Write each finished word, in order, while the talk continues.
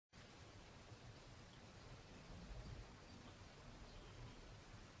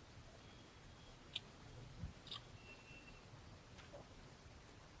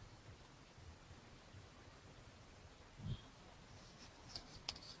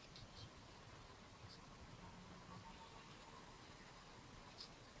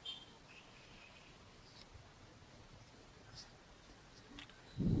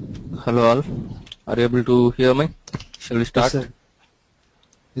Hello all, are you able to hear me? Shall we start? Yes, sir.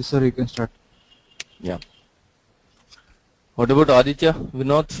 Yes, sir, you can start. Yeah. What about Aditya,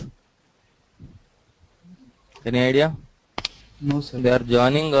 Vinod? Any idea? No, sir. They are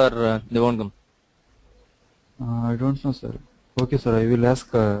joining or they won't come? I don't know, sir. Okay, sir, I will ask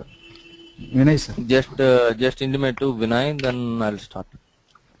Vinay, sir. Just intimate to Vinay, then I'll start.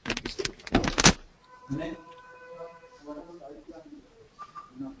 Vinay,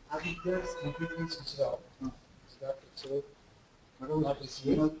 Aditya is completely switched off. So, not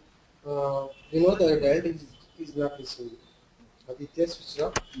receiving. Vinod, the dialed is not receiving. Aditya switched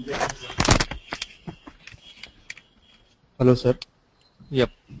off. Hello, sir. Yep.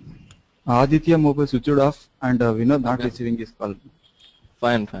 Aditya mobile switched off and Vinod not Okay. receiving his call.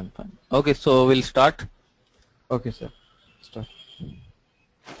 Fine. Okay, so we'll start. Okay, sir. Start.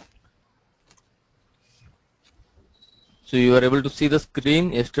 So you are able to see the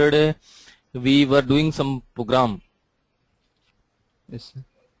screen. Yesterday we were doing some program. Yes, sir.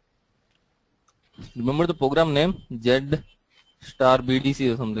 Remember the program name? Z star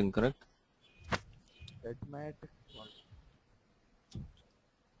BDC or something, correct?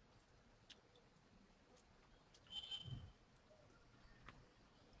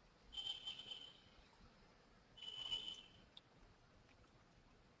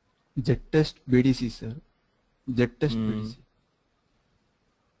 Z-test BDC, sir. Z-test BDC.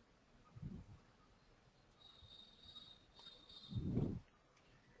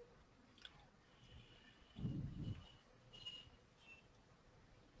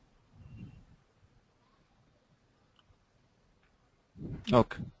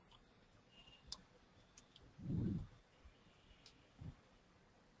 Okay.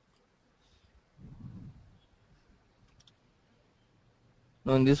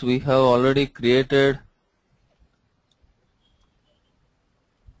 Now in this we have already created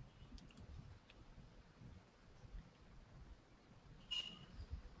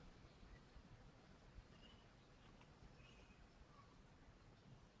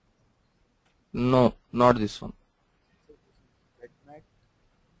no, not this one.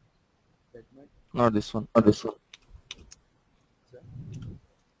 Not this one. Not this one.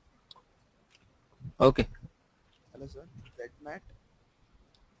 Okay. Hello sir, ZMAT.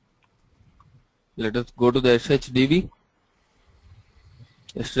 Let us go to the SHDB.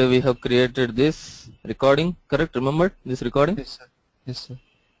 Yesterday we have created this recording, correct? Remember this recording? Yes, sir. Yes, sir.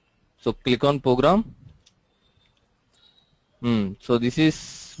 So click on program. So this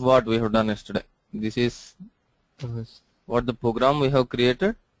is what we have done yesterday. This is Yes. what the program we have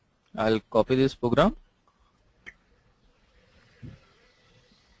created. I'll copy this program.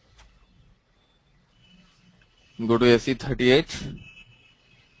 Go to SE38.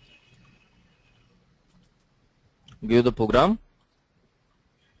 Give the program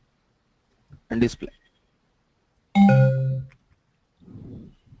and display.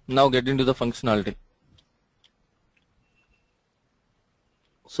 Now get into the functionality.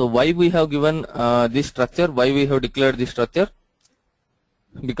 So why we have given this structure? Why we have declared this structure?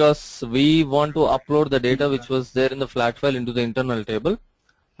 Because we want to upload the data which was there in the flat file into the internal table.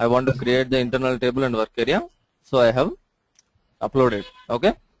 I want to create the internal table and work area. So I have uploaded.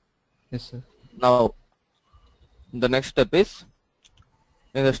 Okay. Yes, sir. Now the next step is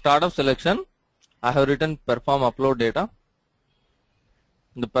in the startup selection. I have written perform upload data.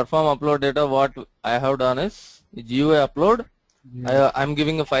 The perform upload data, what I have done is GUI upload. Yeah. I am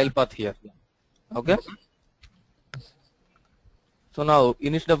giving a file path here. Okay. So now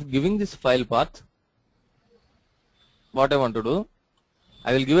instead of giving this file path, what I want to do,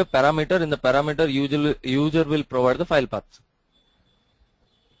 I will give a parameter. In the parameter, user will provide the file path,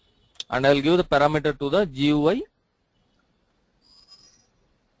 and I will give the parameter to the GUI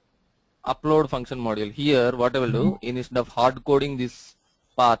upload function module. Here what I will do, instead of hard coding this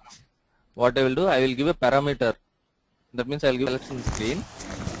path, what I will do, I will give a parameter. That means I will give a selection screen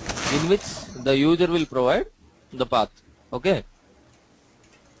in which the user will provide the path. Okay.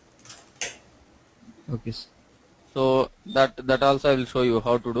 Okay, sir. So that also I will show you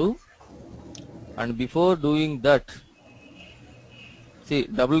how to do. And before doing that, see,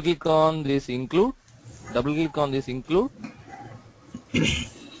 double click on this include. Double click on this include.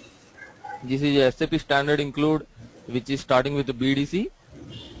 This is a SAP standard include which is starting with the BDC.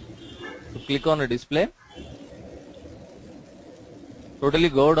 So click on a display. Totally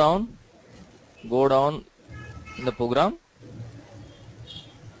go down in the program.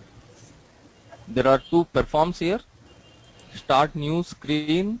 There are two performs here, start new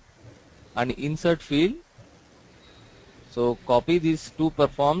screen and insert field. So copy these two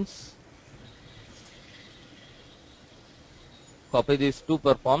performs copy these two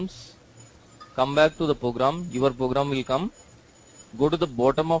performs, come back to the program, your program will come, go to the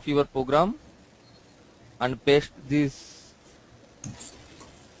bottom of your program and paste this.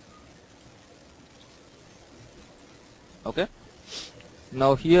 Okay.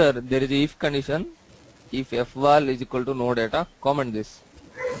 Now here there is a if condition. If fval is equal to no data, comment this.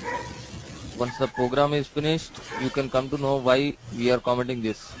 Once the program is finished, you can come to know why we are commenting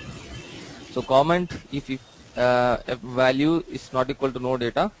this. So comment if value is not equal to no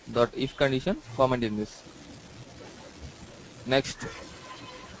data, dot if condition, comment in this. Next,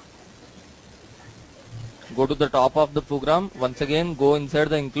 go to the top of the program. Once again, go inside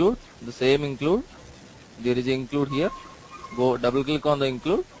the include, the same include. There is an include here. Go double click on the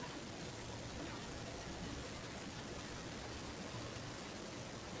include.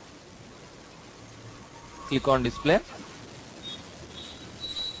 Click on display.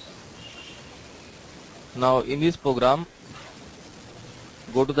 Now in this program,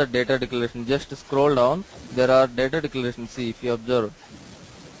 go to the data declaration. Just scroll down. There are data declarations. See, if you observe,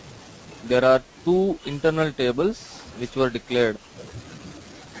 there are two internal tables which were declared.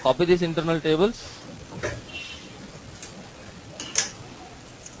 Copy these internal tables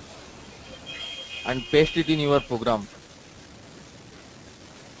and paste it in your program.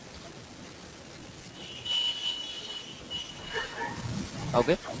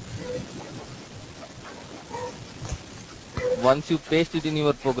 Okay. Once you paste it in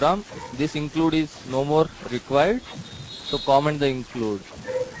your program, this include is no more required. So comment the include.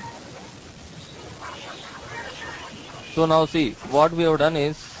 So now see, what we have done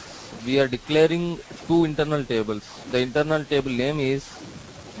is we are declaring two internal tables. The internal table name is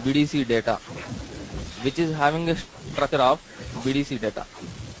BDC data, which is having a structure of BDC data.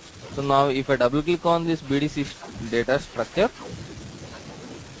 So now if I double click on this BDC data structure,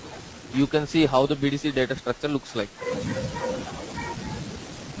 you can see how the BDC data structure looks like.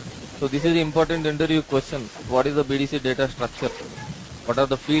 So this is important interview question. What is the BDC data structure? What are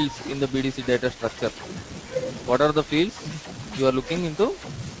the fields in the BDC data structure? What are the fields? You are looking into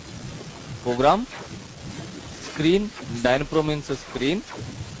program, screen, dynpro means a screen,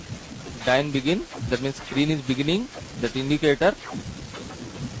 dyn begin, that means screen is beginning, that indicator,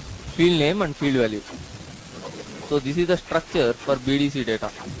 field name and field value. So this is the structure for BDC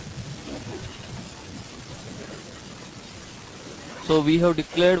data. So we have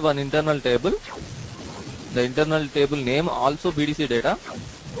declared one internal table. The internal table name also BDC data,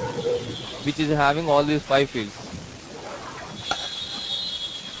 which is having all these 5 fields.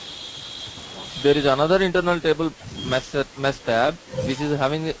 There is another internal table mess tab which is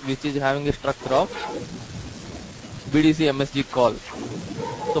having a structure of BDC MSG call.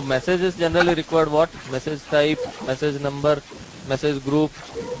 So messages generally required what? Message type, message number, message group.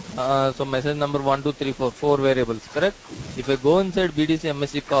 So message number 1, 2, 3, 4 variables, correct? If I go inside BDC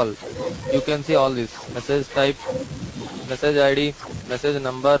MSG call, you can see all this: message type, message ID, message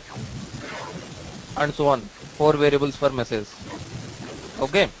number, and so on. 4 variables for message.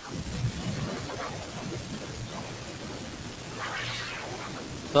 Okay.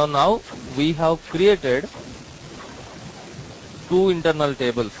 So now we have created 2 internal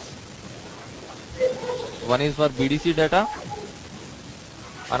tables. One is for BDC data,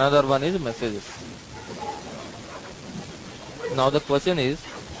 another one is messages. Now the question is,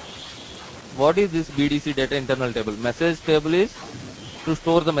 what is this BDC data internal table? Message table is to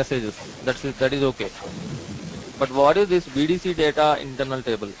store the messages. That is okay. But what is this BDC data internal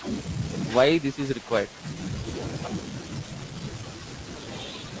table? Why this is required?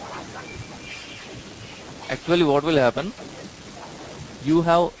 Actually, what will happen? You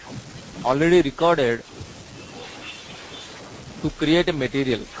have already recorded to create a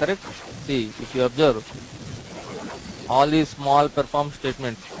material, correct? See, if you observe, all these small perform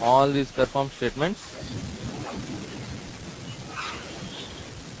statements,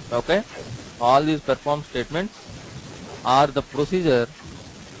 okay, all these perform statements are the procedure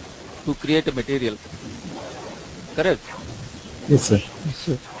to create a material, correct? Yes, sir. Yes,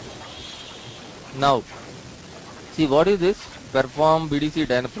 sir. Now, see, what is this? Perform BDC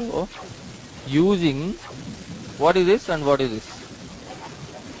Dynapro using, what is this and what is this?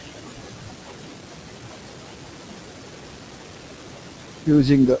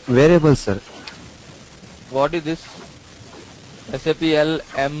 Using variables, sir. What is this? SAP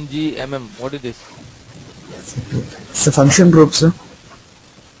LMGMM. What is this? It's a function group, sir.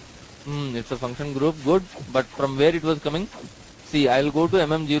 It's a function group. Good. But from where it was coming? See, I will go to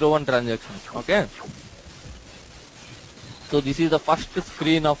MM01 transaction. Okay. So this is the first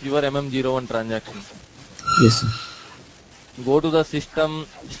screen of your MM01 transaction. Yes, sir. Go to the system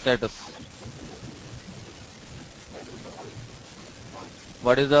status.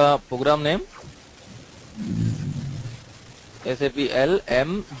 What is the program name? SAP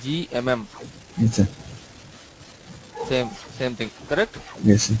LMGMM. Yes, sir. Same thing, correct?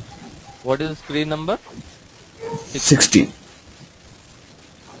 Yes, sir. What is the screen number? 60.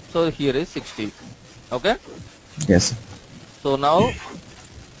 So here is 60. Okay. Yes, sir. So now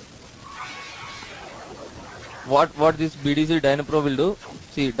what this BDC Dynapro will do?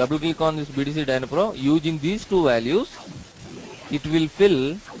 See, double click on this BDC Dynapro. Using these two values, it will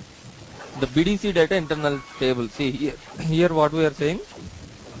fill the BDC data internal table. See here what we are saying,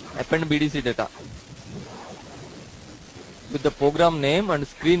 append BDC data with the program name and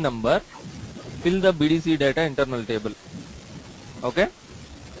screen number, fill the BDC data internal table. Okay.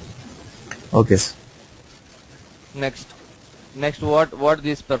 Okay, sir. Next what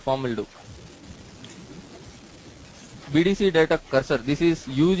this perform will do? BDC data cursor. This is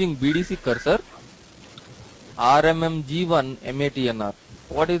using BDC cursor RMMG1 MATNR.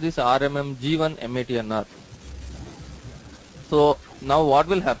 What is this RMMG1 MATNR? So now what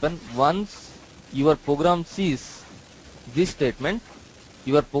will happen once your program sees this statement,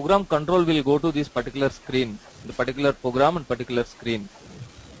 your program control will go to this particular screen, the particular program and particular screen.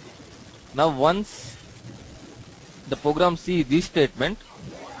 Now once the program see this statement,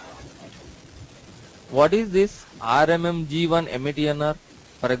 what is this RMMG1 MATNR?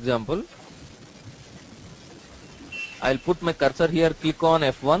 For example, I'll put my cursor here, click on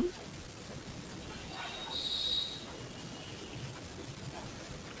F1.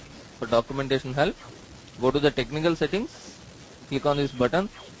 For documentation help, go to the technical settings, click on this button.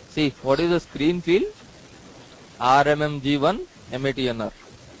 See what is the screen field? RMMG1 MATNR.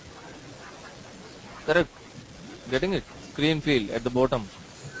 Correct? Getting it? Screen field at the bottom.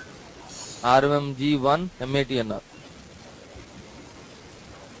 RMMG1 MATNR.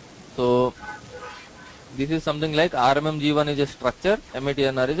 So this is something like RMMG1 is a structure,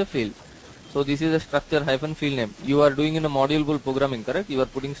 MATNR is a field. So this is a structure hyphen field name. You are doing in a module programming, correct? You are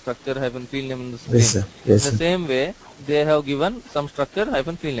putting structure hyphen field name in the screen. Yes, sir. Yes, in the sir. same way, they have given some structure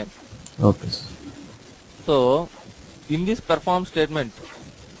hyphen field name. Okay, sir. So in this perform statement,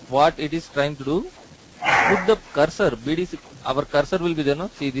 what it is trying to do, put the cursor, BDC, our cursor will be there, no?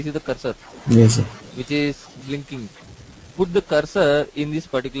 See, this is the cursor, Yes, sir. which is blinking. Put the cursor in this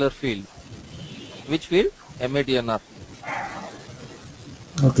particular field. Which field? MATNR.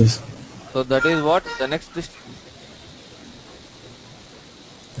 Okay, sir. So that is what the next is.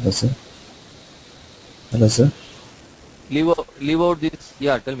 Hello, sir. Hello, sir. Leave out this.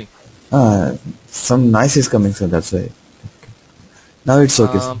 Yeah, tell me. Some noise is coming, sir. That's why. Now it's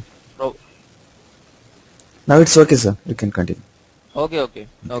okay, sir. Pro- Now it's okay, sir. You can continue. okay.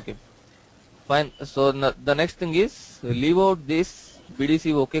 Fine. So the next thing is leave out this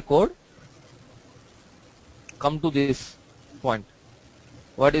BDC OK code. Come to this point.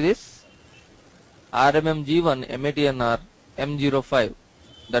 What is this? RMMG1 MATNR M05.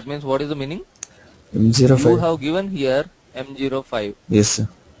 That means what is the meaning? M05. You have given here M05. Yes, sir.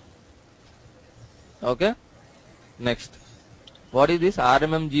 Okay. Next. What is this?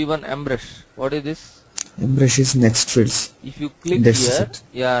 RMMG1 MBrush. What is this? Embrush is next fields. If you click That's here, it.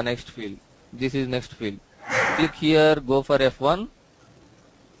 yeah, next field. This is next field. Click here, go for F1.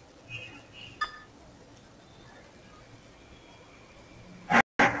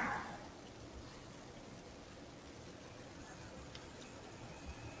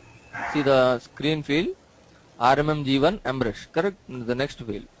 See the screen field, RMMG1 MBrush, correct? The next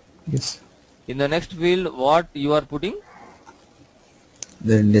field. Yes. In the next field, what you are putting?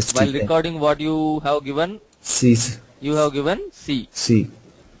 The industry. While recording what you have given, C, sir. you have given C. C.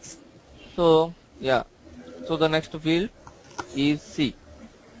 So, yeah. So the next field is C.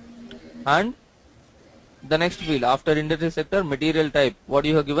 And the next field after industry sector, material type, what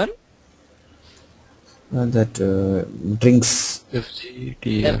you have given? That drinks.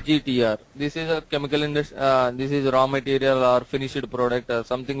 FGTR. This is a chemical industry, this is raw material or finished product or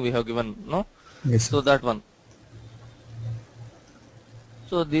something we have given, no? Yes, sir. So that one.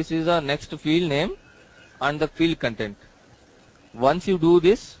 So this is a next field name and the field content. Once you do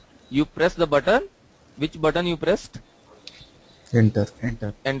this, you press the button. Which button you pressed? Enter.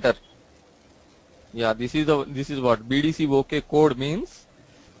 Enter. Yeah, this is what BDC OK code means.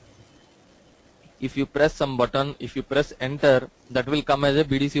 If you press some button, if you press enter, that will come as a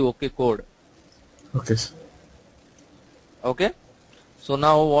BDC OK code. Okay, sir. Okay. So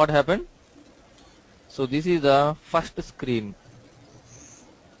now what happened? So this is the first screen.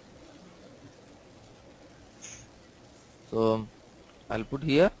 So I'll put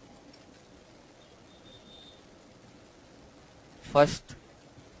here first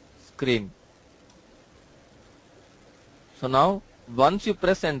screen. So now once you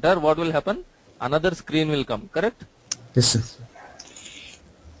press enter, what will happen? Another screen will come, correct? Yes, sir.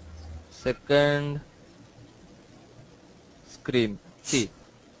 Second screen. See,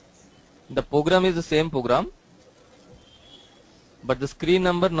 the program is the same program, but the screen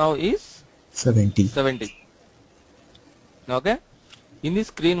number now is 70. 70. Okay. In this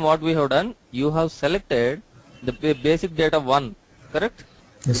screen, what we have done, you have selected the basic data 1, correct?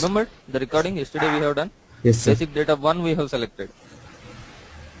 Yes. Remember the recording yesterday we have done? Yes, sir. Basic data 1 we have selected.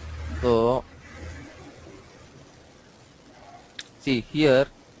 So, see here,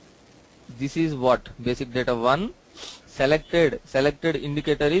 this is what? Basic data 1 selected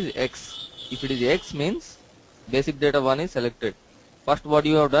indicator is X. If it is X means basic data 1 is selected. First what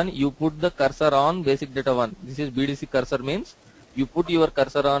you have done, you put the cursor on basic data 1. This is BDC cursor means you put your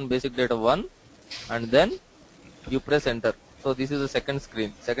cursor on basic data 1 and then you press enter. So this is the second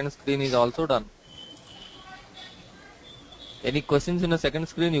screen. Second screen is also done. Any questions in the second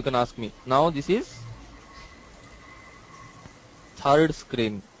screen you can ask me. Now this is third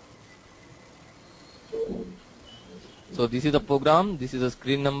screen. So this is the program, this is the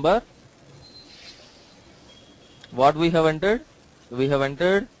screen number. What we have entered? We have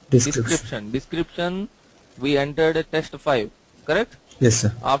entered Description. Description, we entered a test 5, correct? Yes,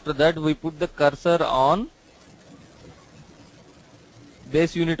 sir. After that we put the cursor on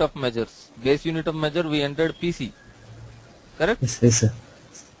base unit of measures. Base unit of measure we entered PC, correct? Yes, yes, sir.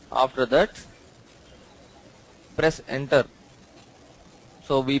 After that press enter.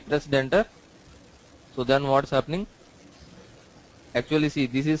 So we pressed enter. So then what's happening? Actually see,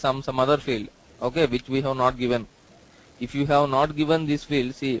 this is some other field, okay, which we have not given. If you have not given this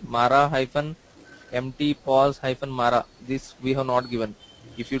field, see mara hyphen empty pause hyphen mara, this we have not given.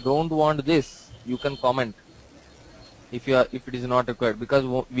 If you don't want this, you can comment if it is not required, because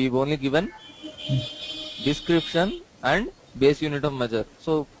we've only given description and base unit of measure.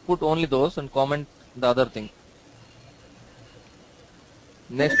 So put only those and comment the other thing.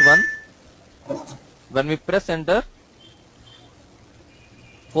 Next one, when we press enter,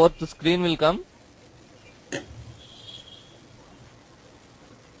 fourth screen will come.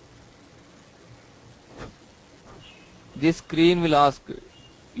 This screen will ask,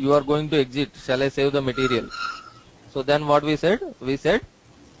 you are going to exit, shall I save the material? So then what we said? We said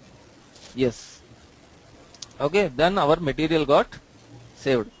yes. Okay, then our material got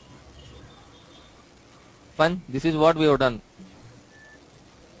saved. Fine, this is what we have done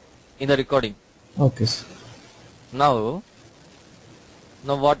in the recording. Okay, sir. Now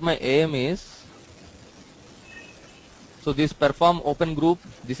what my aim is, so this perform open group,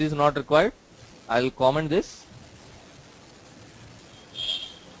 this is not required. I will comment this,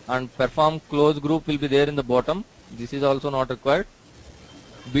 and perform close group will be there in the bottom. This is also not required.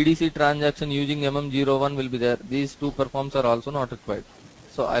 BDC transaction using MM01 will be there. These two performs are also not required.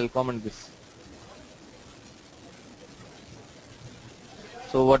 So I will comment this.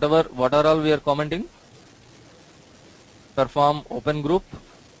 So what are all we are commenting? Perform open group,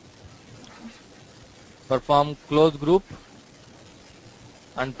 perform close group,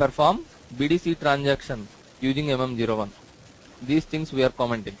 and perform BDC transaction using MM01. These things we are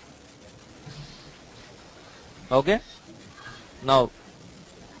commenting. Okay. Now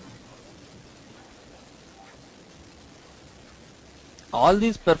all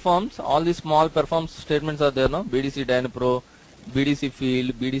these small performs statements are there, no? BDC Dynapro, BDC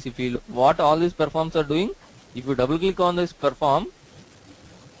field. What all these performs are doing? If you double click on this perform,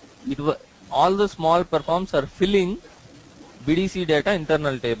 all the small performs are filling BDC data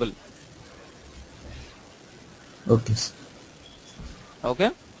internal table. Okay, sir.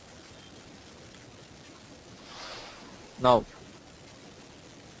 Okay. Now,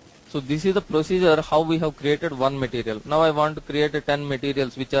 so this is the procedure how we have created one material. Now I want to create 10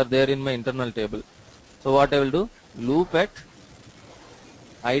 materials which are there in my internal table. So what I will do? Loop at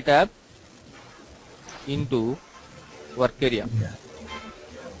iTab into work area. Yeah.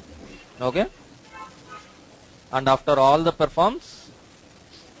 Okay. And after all the performs,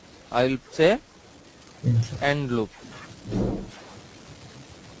 I will say end loop.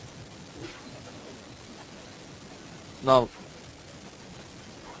 Now,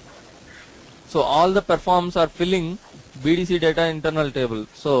 so all the performs are filling BDC data internal table.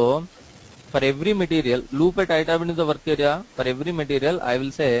 So for every material, loop at iTab into the work area. For every material, I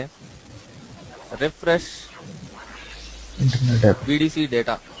will say refresh Internal tab. BDC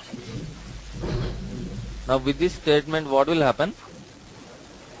data. Now with this statement, what will happen?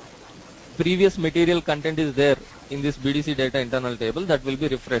 Previous material content is there in this BDC data internal table, that will be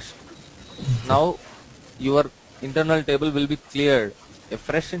refreshed. Now your internal table will be cleared. A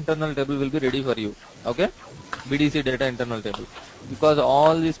fresh internal table will be ready for you. Okay? BDC data internal table. because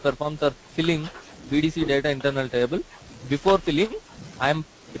all these performs are filling BDC data internal table. Before filling, I am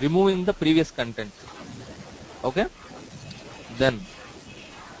removing the previous content. Okay. Then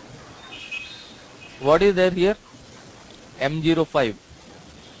what is there here? M05,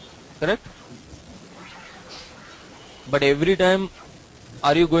 correct? But every time,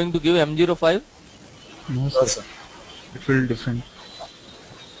 are you going to give M05? No, No, sir. sir. It will different.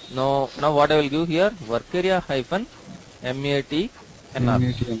 No. Now what I will give here? Work area hyphen MAT NR.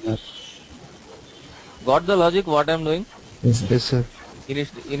 NR. Got the logic? What I am doing? Yes, sir. Yes, sir.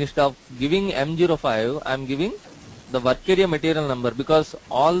 Instead of giving M05, I am giving the work area material number, because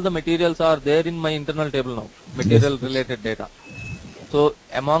all the materials are there in my internal table now. Material related data. So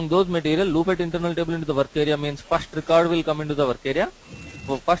among those material, loop at internal table into the work area means first record will come into the work area.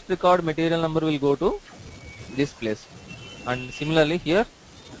 So first record material number will go to this place. And similarly here,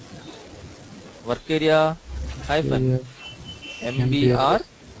 work area hyphen MBR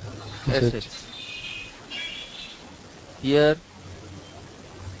SH. Here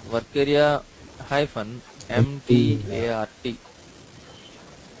work area hyphen MTART. You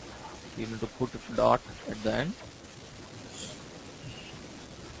need to put a dot at the end.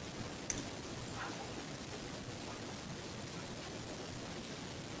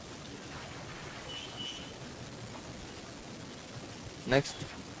 Next,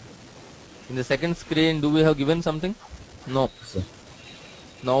 in the second screen, do we have given something? No. Sir.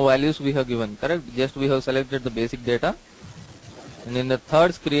 No values we have given, correct? Just we have selected the basic data. And in the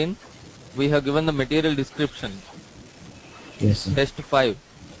third screen, we have given the material description. Yes, sir. Test 5.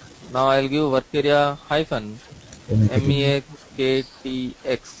 Now I will give work area hyphen MEAKTX.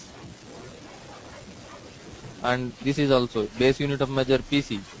 And this is also base unit of measure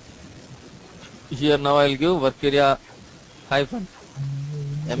PC. Here now I will give work area hyphen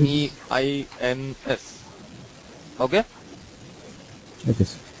MEINS. Okay? Okay,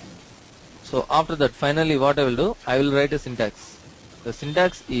 sir. So after that, finally what I will do, I will write a syntax. The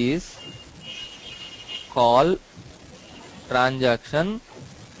syntax is call transaction.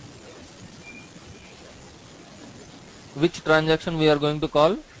 Which transaction we are going to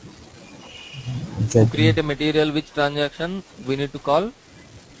call? To Exactly. create a material, which transaction we need to call?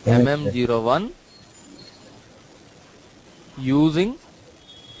 MM01 using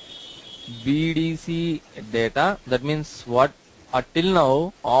BDC data. That means what? Till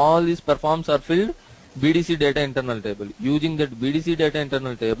now all these performs are filled BDC data internal table. Using that BDC data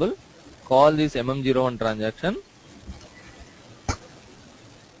internal table, call this MM01 transaction,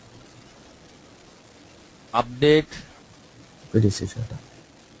 update BDC data.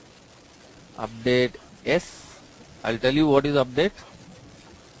 update S. I'll tell you what is update.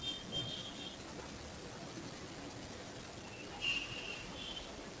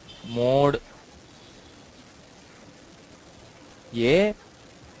 Mode A,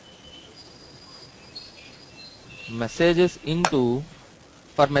 messages into,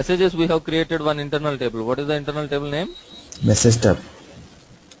 for messages we have created one internal table. What is the internal table name? Message tab.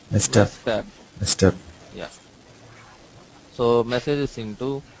 Message tab. Tab. Message tab. Yeah. So messages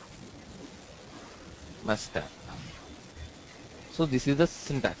into message tab. So this is the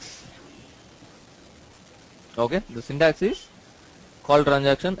syntax. Okay, the syntax is call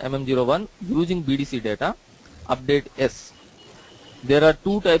transaction MM01 using BDC data, update S. There are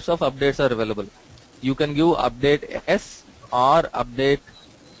two types of updates are available. You can give update S or update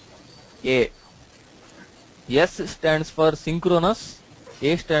A. S stands for synchronous,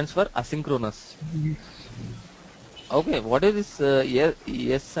 A stands for asynchronous. Okay, what is this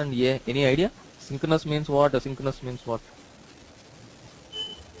S and A? Any idea? Synchronous means what? Asynchronous means what?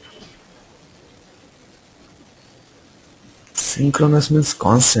 Synchronous means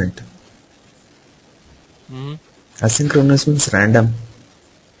constant. Hmm. Asynchronous means random.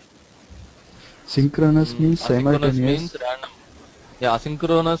 Synchronous means Asynchronous simultaneous. means random. Yeah,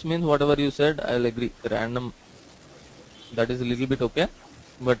 asynchronous means whatever you said, I'll agree. Random, that is a little bit okay.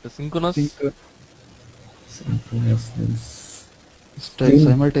 But synchronous, Synchronous means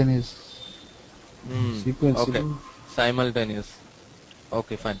Simultaneous. sequence. okay, simultaneous.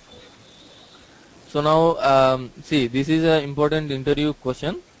 Okay, fine. So now, see, this is an important interview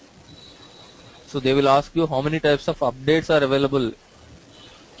question. So they will ask you how many types of updates are available.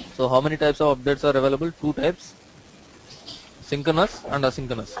 So how many types of updates are available? Two types, synchronous and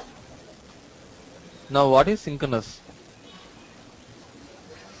asynchronous. Now what is synchronous?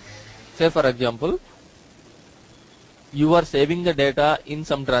 Say for example, you are saving the data in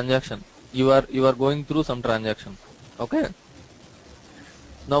some transaction. You are going through some transaction. Okay.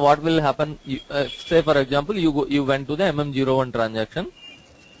 Now what will happen? Say for example, you went to the MM01 transaction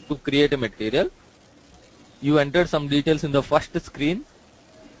to create a material. you entered some details in the first screen,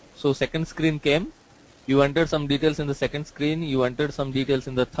 so second screen came, you entered some details in the second screen, you entered some details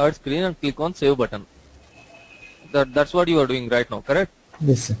in the third screen, and click on save button. That's what you are doing right now, correct?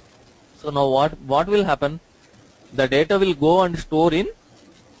 Yes, sir. So now what will happen? The data will go and store in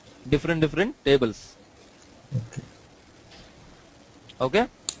different tables. Okay. Okay?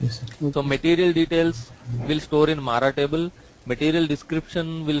 Yes, sir. So material details will store in Mara table, material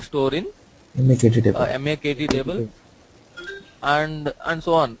description will store in MAKT table. MAKT table, and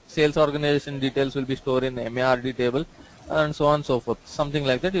so on. Sales organization details will be stored in MARD table, and so on and so forth. Something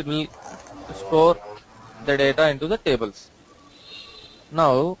like that. It will store the data into the tables.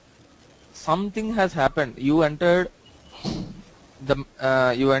 Now something has happened. You entered the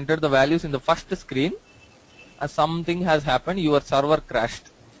values in the first screen, and something has happened. Your server crashed.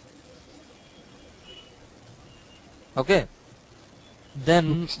 Okay.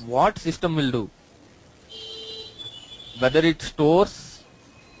 Then what system will do? Whether it stores,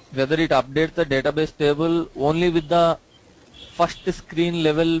 whether it updates the database table only with the first screen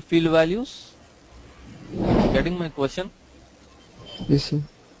level field values. Getting my question? Yes, sir.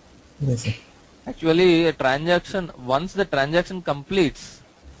 Yes, sir. Actually, a transaction, once the transaction completes,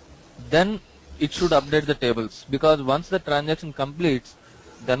 then it should update the tables, because once the transaction completes,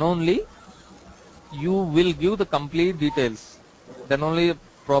 then only you will give the complete details. Then only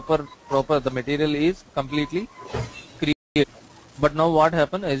proper the material is completely created. But now what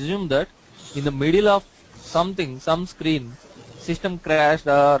happened? Assume that in the middle of something, some screen, system crashed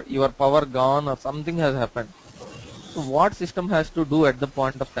or your power gone or something has happened. So what system has to do at the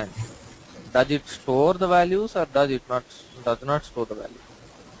point of time? Does it store the values or does not store the value?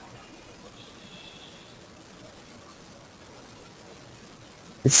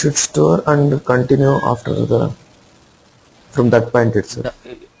 It should store and continue after the from that point itself.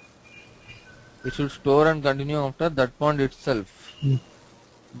 It should store and continue after that point itself.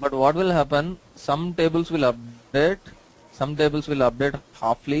 But what will happen? Some tables will update, some tables will update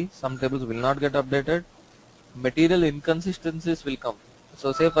halfly, some tables will not get updated. Material inconsistencies will come.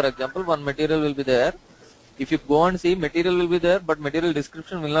 So say for example, one material will be there. If you go and see, material will be there, but material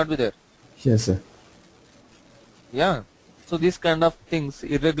description will not be there. Yes, sir. Yeah. So these kind of things,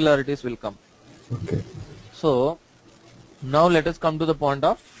 irregularities will come. Okay. So now let us come to the point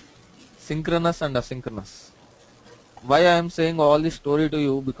of synchronous and asynchronous. Why I am saying all this story to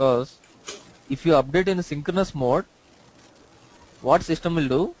you? Because if you update in a synchronous mode, what system will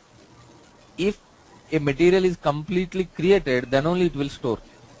do? If a material is completely created, then only it will store.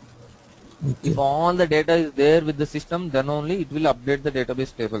 If all the data is there with the system, then only it will update the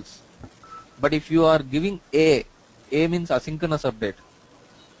database tables. But if you are giving A means asynchronous update.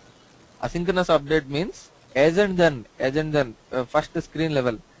 Asynchronous update means as and then, first screen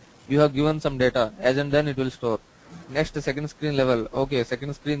level, you have given some data, as and then it will store. Next second screen level, okay,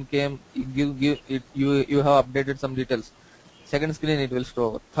 second screen came, you have updated some details. Second screen it will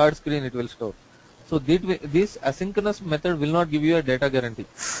store, third screen it will store. So this asynchronous method will not give you a data guarantee.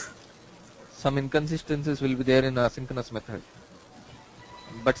 Some inconsistencies will be there in asynchronous method.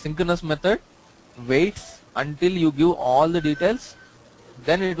 But synchronous method waits until you give all the details,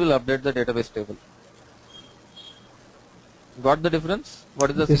 then it will update the database table. Got the difference?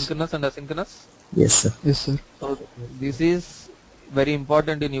 What is the Yes. synchronous and asynchronous? Yes, sir. Yes, sir. So this is very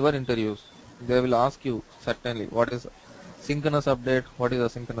important in your interviews. They will ask you certainly what is synchronous update, what is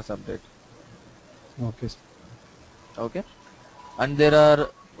asynchronous update. Okay, sir. Okay. And there are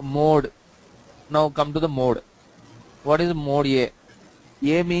mode. Now come to the mode. What is mode A?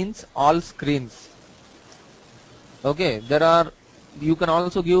 A means all screens. Okay. There are, you can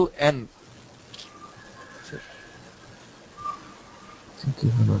also give N. Thank you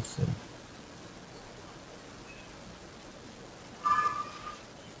very much, sir.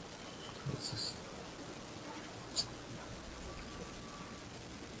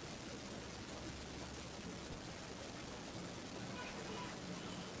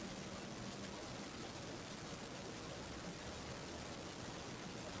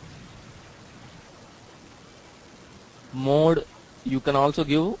 Mode, you can also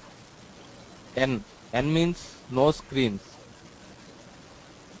give N. N means no screens.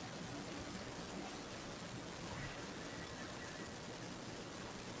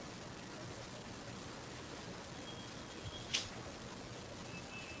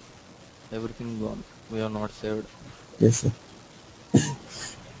 Everything gone. We have not saved. Yes, sir.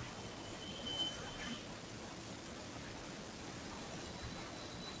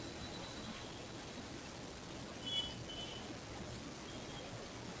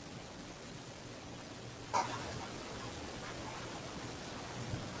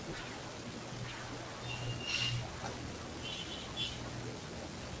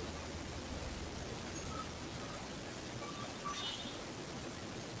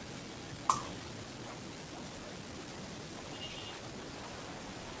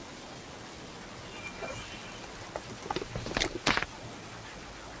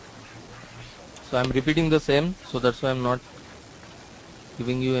 So I'm repeating the same, so that's why I'm not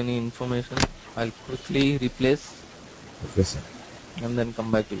giving you any information. I'll quickly replace Okay, sir. and then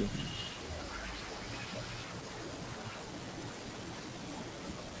come back to you.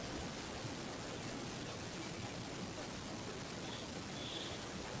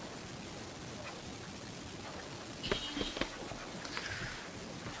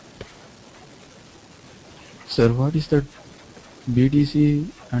 Sir, what is that BDC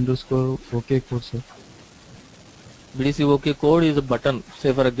underscore OK code, sir? BDC OK code is a button.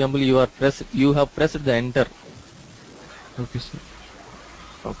 Say for example, you have pressed the enter. Okay, sir.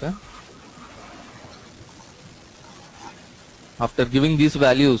 Okay. After giving these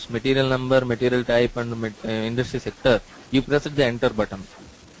values, material number, material type, and industry sector, you press the enter button.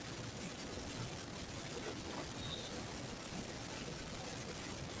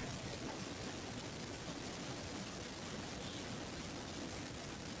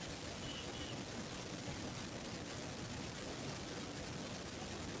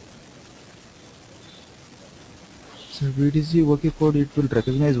 Sir, BDC OK code, it will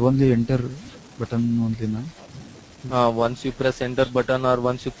recognize only enter button only, na? Once you press enter button or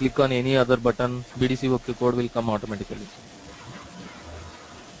once you click on any other button, BDC OK code will come automatically.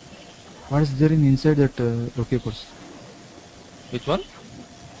 What is there in inside that OK code, sir? Which one?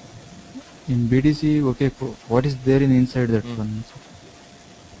 In BDC OK code, what is there in inside that Hmm. one, sir?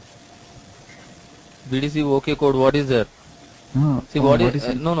 BDC OK code, what is there? See what What is is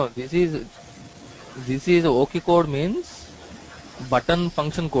in, no, this is OK code means button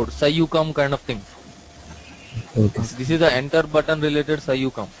function code, SAYUCOM kind of thing. Okay, This is the enter button related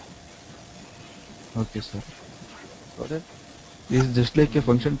SAYUCOM. Okay, sir. Got it? This is just like a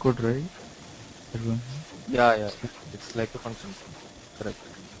function code, right? That one. Yeah, it's like a function code. Correct.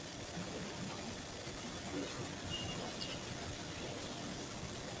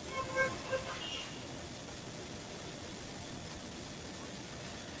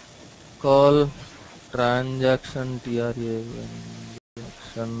 Call transaction TRA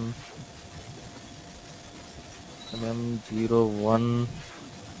transaction MM01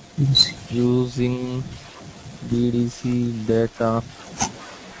 using BDC data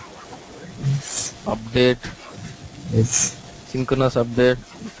update, yes, synchronous update.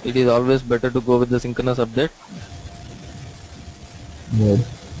 It is always better to go with the synchronous update. yeah,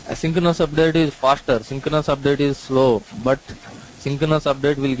 Asynchronous update is faster, synchronous update is slow, but synchronous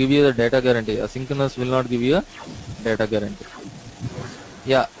update will give you the data guarantee. Asynchronous will not give you a data guarantee.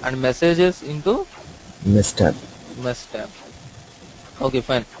 Yeah, and messages into mess tab. mesh tab. Okay,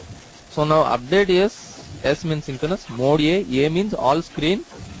 fine. So now update is S means synchronous, mode A means all screen,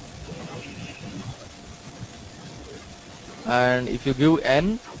 and if you give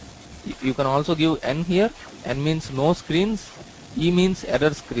N, you can also give N here. N means no screens, E means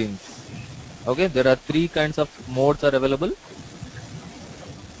error screens. Okay, there are three kinds of modes are available.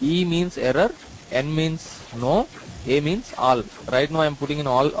 E means error, N means no, A means all. Right now I am putting in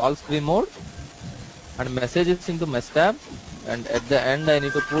all screen mode, and messages into mesh tab, and at the end I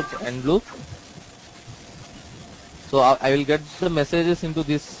need to put end loop. So I will get the messages into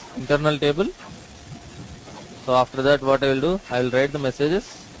this internal table. So after that what I will do, I will write the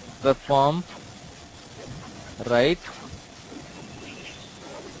messages, perform write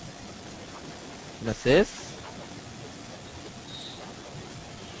message.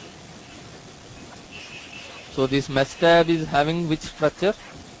 So this mesh tab is having which structure?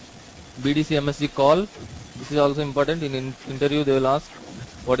 BDC MSG call. This is also important. In interview they will ask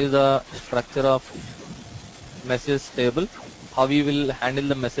what is the structure of message table, how you will handle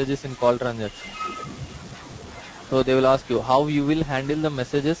the messages in call transaction. So they will ask you how you will handle the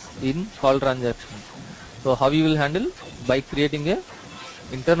messages in call transaction. So how you will handle? By creating a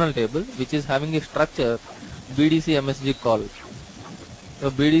internal table which is having a structure BDC MSG call. So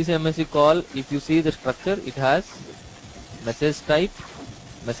BDC MSG call, if you see the structure, it has message type,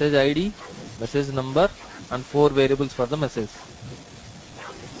 message ID, message number, and 4 variables for the message.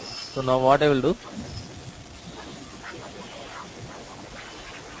 So now what I will do,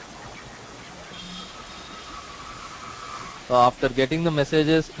 so after getting the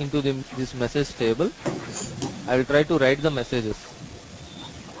messages into this message table, I will try to write the messages.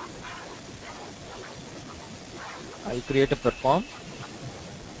 I will create a perform.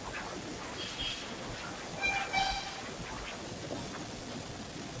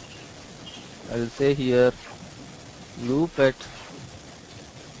 I will say here loop at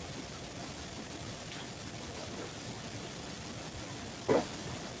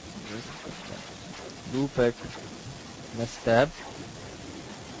mesh tab,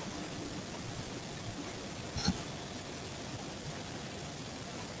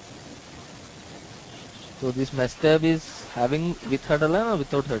 So this mesh tab is having with header line or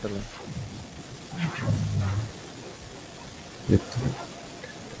without header line?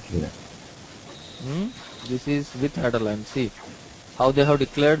 This is with header line. See how they have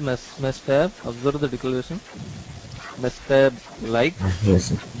declared mesh tab. Observe the declaration. Mesh tab like Yes,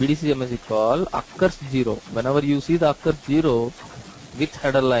 sir. BDC MSC call occurs 0. Whenever you see the occurs 0 with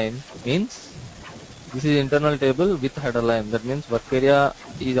header line means this is internal table with header line. That means work area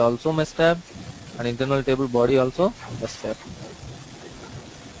is also mesh tab and internal table body also mesh tab.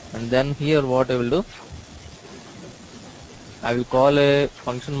 And then here what I will do, I will call a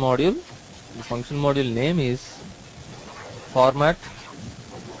function module. The function module name is format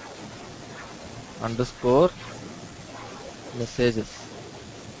underscore messages.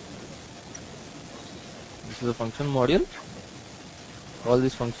 This is a function module. Call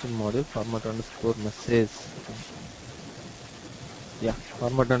this function module format underscore message. Yeah,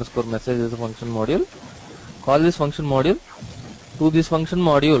 format underscore message is a function module. Call this function module. To this function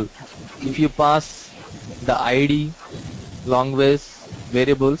module, if you pass the ID, language,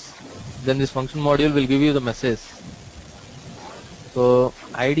 variables, then this function module will give you the message. So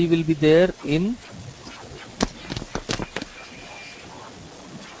ID will be there in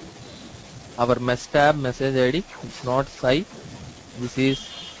our mesh tab message ID. It's not site. This is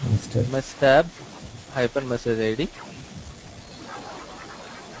mesh tab hyphen message ID.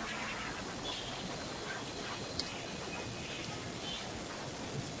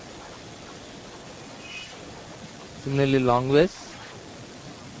 Similarly, language.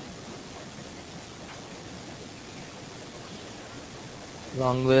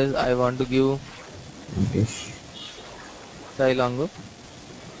 Language I want to give English. Sailango.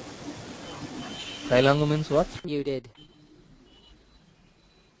 Sailango means what? Muted.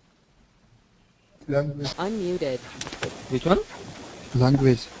 Language. Unmuted. Which one?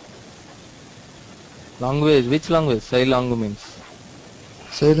 Language. Language. Which language? Sailango means.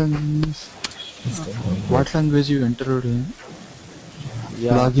 Silent means what language you entered in?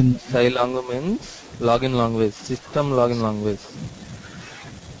 Yeah. Login. Sailango means login language. System login language.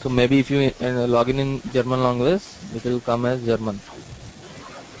 So maybe if you log in German language, it will come as German.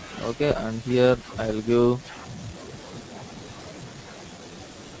 Okay, and here I will give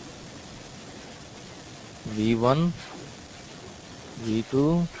V1,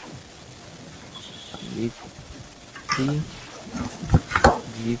 V2, V3,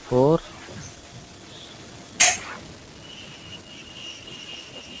 V4,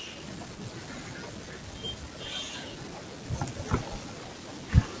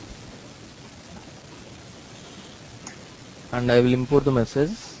 and I will import the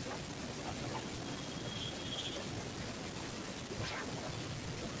message.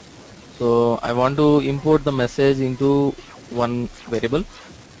 So I want to import the message into one variable.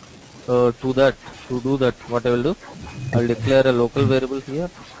 So to do that, what I will do, I will declare a local variable here,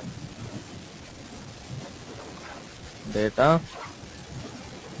 data,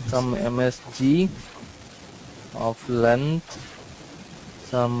 some MSG of length,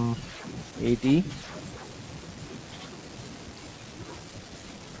 some 80,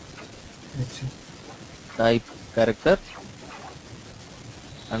 type character,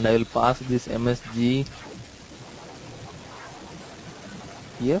 and I will pass this MSG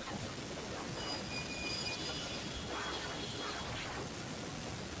here.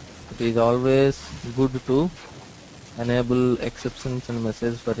 It is always good to enable exceptions and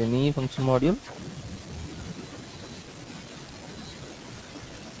messages for any function module.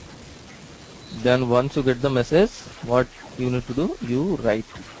 Then once you get the message, what you need to do, you write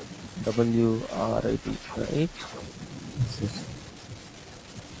WRIT, right?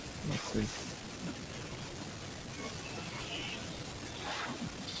 Message.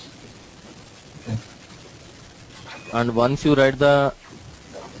 And once you write the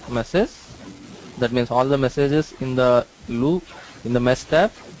message, that means all the messages in the loop, in the mesh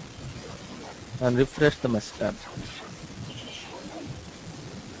tab, and refresh the mesh tab.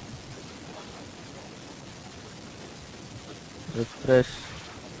 Refresh.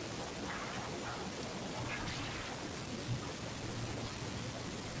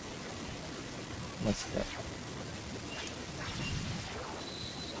 Mesh tab.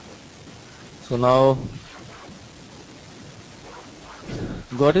 So now,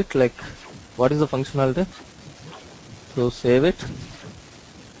 got it? Like, what is the functionality? So save it.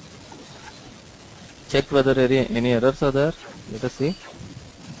 Check whether any errors are there. Let us see.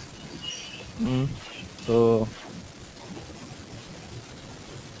 So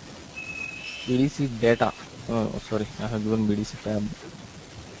BDC data. Oh, sorry, I have given BDC tab.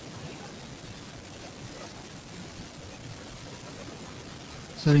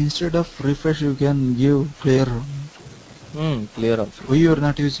 Sir, instead of refresh, you can give clear. Clear also. Why you are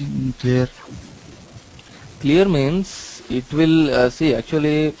not using clear? Clear means it will see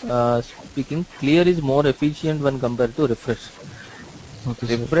actually speaking, clear is more efficient when compared to refresh. Okay,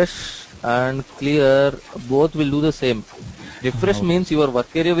 sir. Refresh and clear both will do the same. Refresh Okay. means your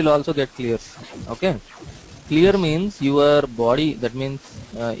work area will also get clears. Okay. Clear means your body. That means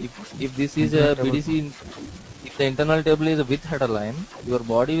if this is Internal a table. BDC, if the internal table is a with header line, your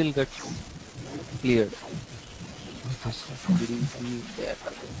body will get cleared. Okay, sir. BDC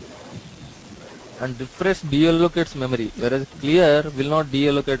data. And refresh deallocates memory, whereas clear will not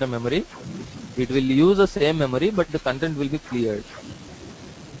deallocate a memory. It will use the same memory, but the content will be cleared.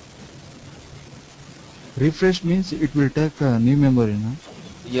 Refresh means it will take a new memory, no?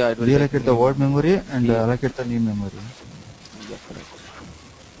 Yeah, it will take Deallocate the new word memory and Yeah. allocate the new memory. Yeah, correct.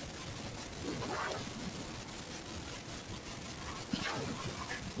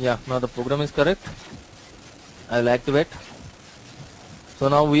 Yeah, now the program is correct. I will activate. So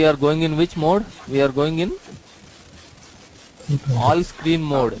now we are going in which mode? We are going in all screen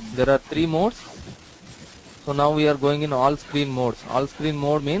mode. There are 3 modes. So now we are going in all screen modes. All screen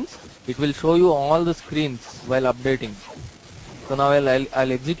mode means it will show you all the screens while updating. So now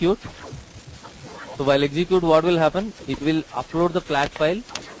I'll execute. So while execute, what will happen? It will upload the flat file.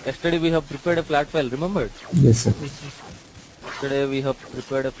 Yesterday we have prepared a flat file, remember? Yes, sir. Yesterday we have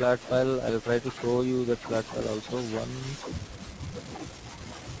prepared a flat file. I'll try to show you that flat file also once.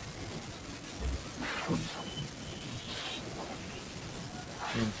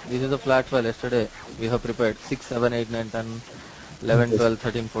 This is the flat file yesterday we have prepared 6, 7, 8, 9, 10, 11, Yes. 12,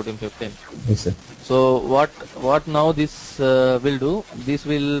 13, 14, 15. Yes, sir. So what now this will do? This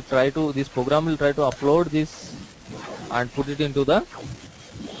program will try to upload this and put it into the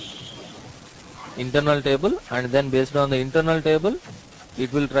internal table, and then based on the internal table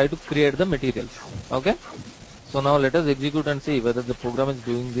it will try to create the materials. Okay. So now let us execute and see whether the program is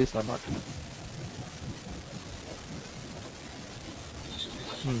doing this or not.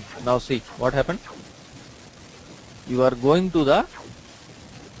 Now see what happened. You are going to the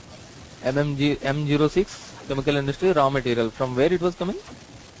M06 chemical industry raw material. From where it was coming?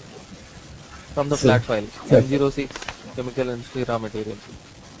 From the flat file. Flat. M06 chemical industry raw material.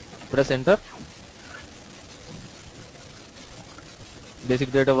 Press enter.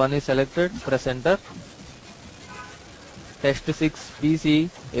 Basic data 1 is selected. Press enter. Test 6 PC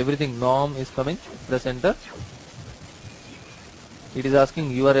everything norm is coming. Press enter. It is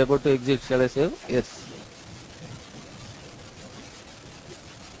asking you are able to exit. Shall I save? Yes.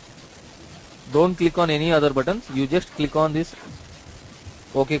 Don't click on any other buttons. You just click on this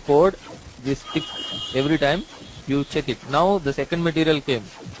OK code. This tick every time you check it. Now the second material came.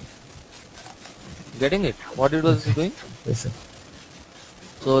 Getting it? What it was doing? Yes, sir.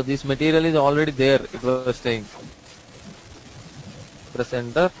 So this material is already there. It was saying. Press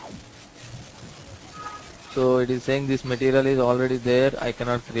enter. So it is saying this material is already there. I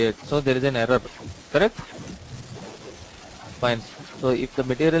cannot create. So there is an error. Correct? Fine. So if the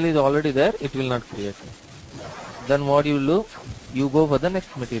material is already there, it will not create. Then what you will do? You go for the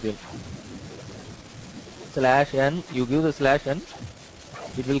next material. /n. You give the /n.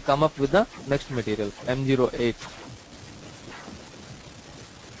 It will come up with the next material. M08.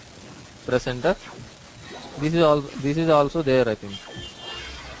 Press enter. This is also there, I think.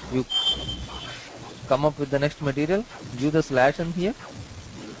 You come up with the next material. Give the /n here.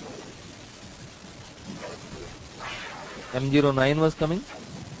 M09 was coming.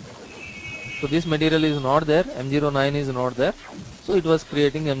 So this material is not there. M09 is not there. So it was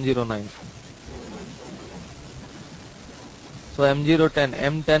creating M09. So M010,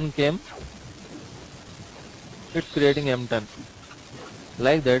 M10 came. It's creating M10.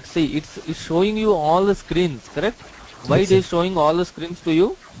 Like that. See, it's showing you all the screens, correct? Why Yes, it is showing all the screens to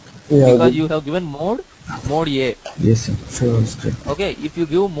you? Yeah, Because you have given mode A. Yes, sir. Sure, sir. Okay, if you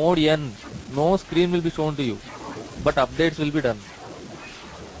give mode N, no screen will be shown to you, but updates will be done.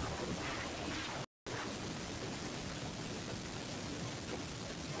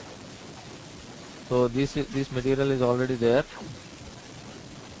 So this material is already there.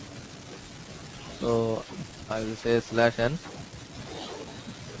 So I will say /n.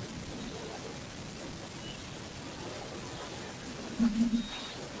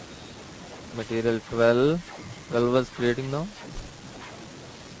 Material 12 was creating now.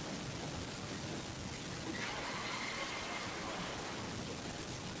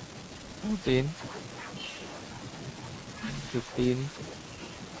 $14, $15.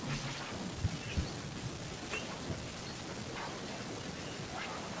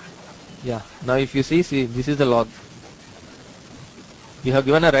 Yeah, now if you see this is the log. You have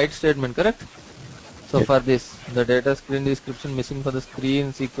given a write statement, correct? So Yes. for this, the data screen description missing for the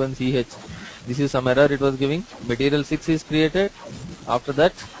screen sequence EH. This is some error it was giving. Material 6 is created. After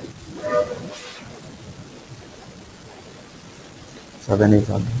that, 7 is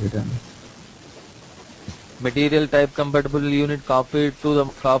already done. material type compatible unit copied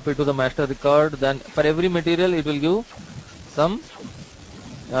to the master record. Then for every material it will give some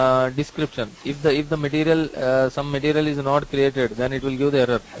description. If the material some material is not created, then it will give the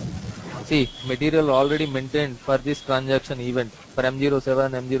error. See, material already maintained for this transaction event. For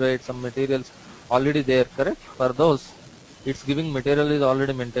M07, M08, some materials already there, correct? For those, it's giving material is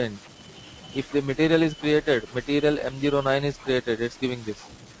already maintained. If the material is created, material M09 is created, it's giving this.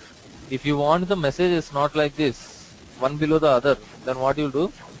 If you want the message is not like this, one below the other, then what you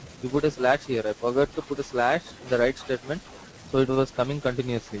do? You put a slash here. I forgot to put a slash in the right statement, so it was coming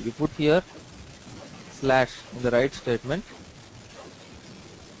continuously. You put here slash in the right statement.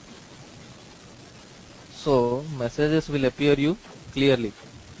 So messages will appear you clearly,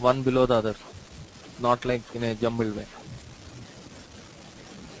 one below the other, not like in a jumbled way.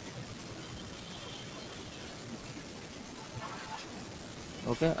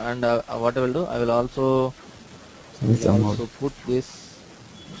 Okay, and what I will do, I will also put this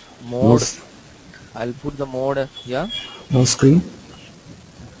mode. I'll put the mode. Yeah, No screen.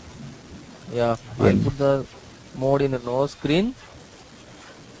 yeah. I'll put the mode in a no screen.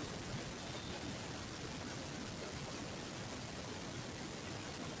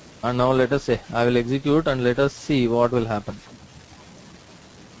 And now let us say I will execute and let us see what will happen.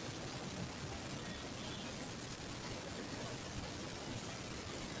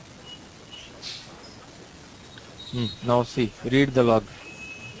 Now see, read the log.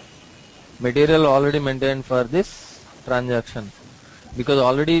 Material already maintained for this transaction, because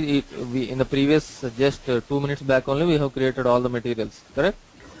already we in the previous just 2 minutes back only we have created all the materials, correct?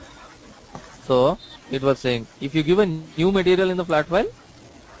 So it was saying if you give a new material in the flat file,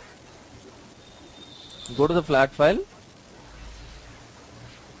 go to the flat file,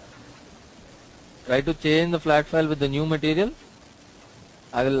 try to change the flat file with the new material.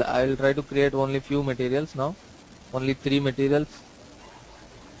 I will try to create only few materials now, only 3 materials.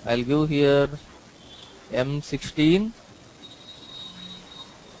 I'll give here M16,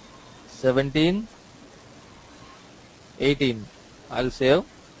 17, 18. I'll save.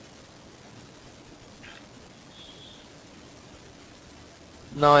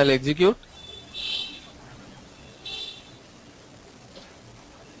 Now I'll execute.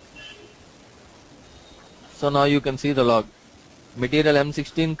 So now you can see the log. Material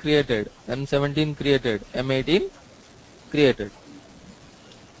M16 created, M17 created, M18 created.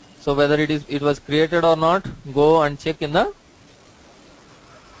 So whether it was created or not, go and check in the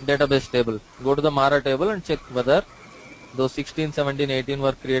database table. Go to the Mara table and check whether those 16, 17, 18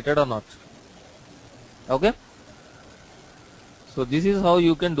 were created or not. Okay. So this is how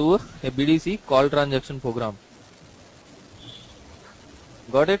you can do a BDC call transaction program.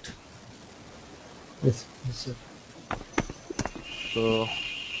 Got it? Yes. Yes, sir. So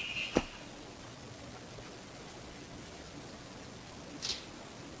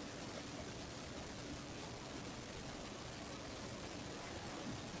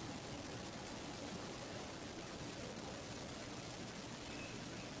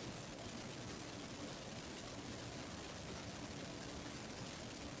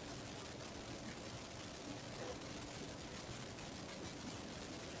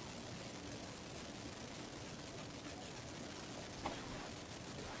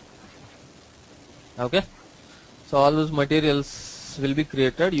okay, so all those materials will be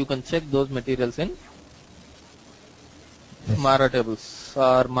created. You can check those materials in Mara tables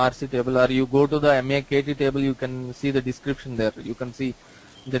or Marcy table, or you go to the MAKT table, you can see the description there. You can see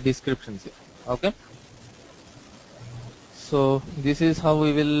the descriptions here. Okay, so this is how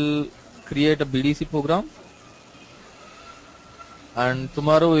we will create a BDC program, and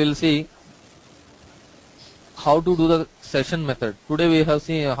tomorrow we will see how to do the session method. Today we have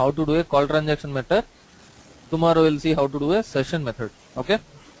seen how to do a call transaction method. Tomorrow we'll see how to do a session method. Okay.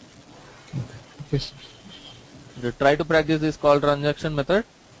 Yes. Try to practice this call transaction method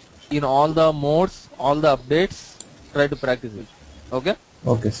in all the modes, all the updates. Try to practice it. Okay.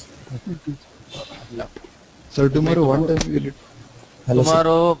 Okay, sir. Yeah. So tomorrow what time will it? Hello, sir.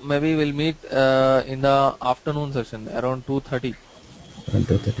 Tomorrow maybe we'll meet in the afternoon session around 2:30.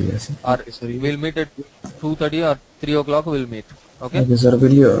 2:30, yes, sir. Or we'll meet at 2:30 or 3 o'clock. We'll meet. Okay. Okay,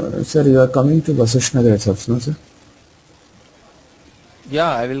 sir. Sir, you are coming to Vasish Nagar itself, no, sir? Yeah,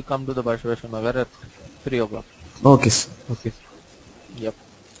 I will come to the Bashveshwar at 3 o'clock. Okay, sir. Okay. Yep.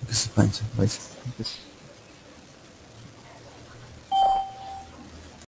 Okay, sir. Fine, sir. Bye, sir. Okay.